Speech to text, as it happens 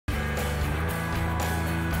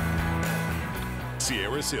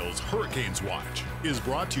Sierra Sil's Hurricanes Watch is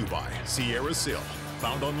brought to you by Sierra Sil,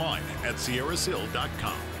 found online at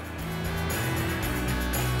sierrasil.com.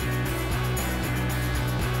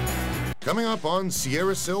 Coming up on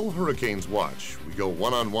Sierra Sil Hurricanes Watch, we go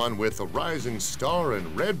one-on-one with a rising star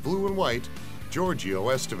in red, blue, and white, Giorgio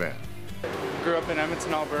Estephan. Grew up in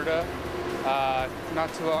Edmonton, Alberta.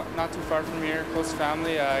 Not too far from here, close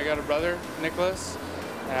family. I got a brother, Nicholas,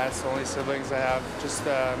 and that's the only siblings I have, just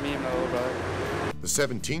me and my little brother. The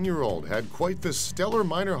 17-year-old had quite the stellar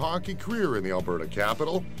minor hockey career in the Alberta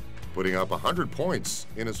capital, putting up 100 points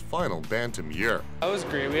in his final bantam year. That was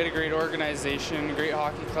great. We had a great organization, a great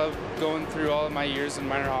hockey club going through all of my years in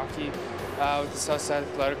minor hockey with the Southside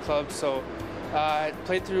Athletic Club. So I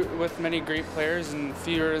played through with many great players, and a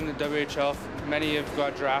few are in the WHL. Many have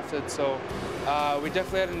got drafted. So we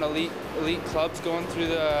definitely had an elite clubs going through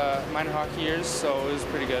the minor hockey years, so it was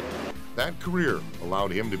pretty good. That career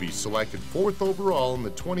allowed him to be selected 4th overall in the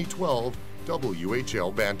 2012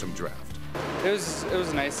 WHL Bantam Draft. It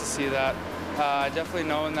was nice to see that. Definitely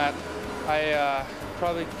knowing that I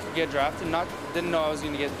probably could get drafted. Didn't know I was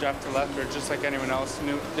going to get drafted left, or just like anyone else.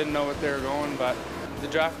 Didn't know what they were going, but the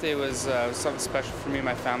draft day was something special for me and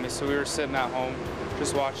my family. So we were sitting at home,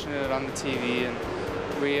 just watching it on the TV, and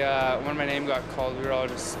when my name got called, we were all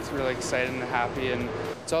just really excited and happy. And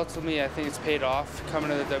it's ultimately, I think it's paid off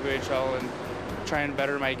coming to the WHL and trying to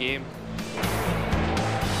better my game.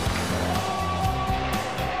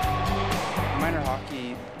 Minor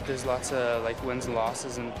hockey, there's lots of wins and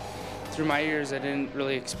losses, and through my years I didn't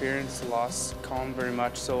really experience the loss column very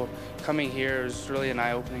much, so coming here was really an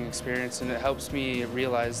eye-opening experience, and it helps me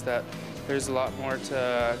realize that there's a lot more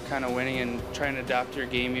to kind of winning and trying to adapt your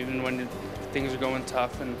game even when things are going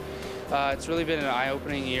tough. And it's really been an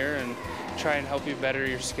eye-opening year and try and help you better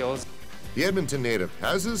your skills. The Edmonton native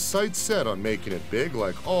has his sights set on making it big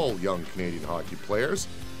like all young Canadian hockey players,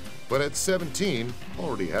 but at 17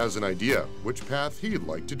 already has an idea which path he'd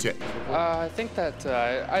like to take. I think that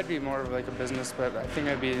I'd be more of like a business, but I think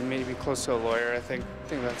I'd be maybe close to a lawyer. I think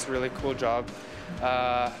that's a really cool job.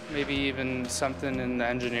 Maybe even something in the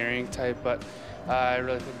engineering type, but I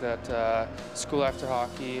really think that school after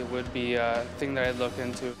hockey would be a thing that I'd look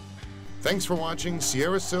into. Thanks for watching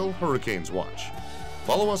Sierra Sil Hurricanes Watch.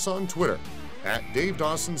 Follow us on Twitter at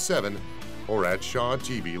DaveDawson7 or at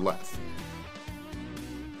ShawTVLeth.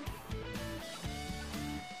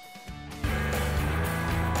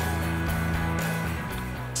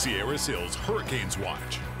 Sierra Sil's Hurricanes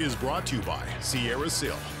Watch is brought to you by Sierra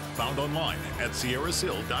Sil, found online at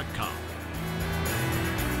sierrasil.com.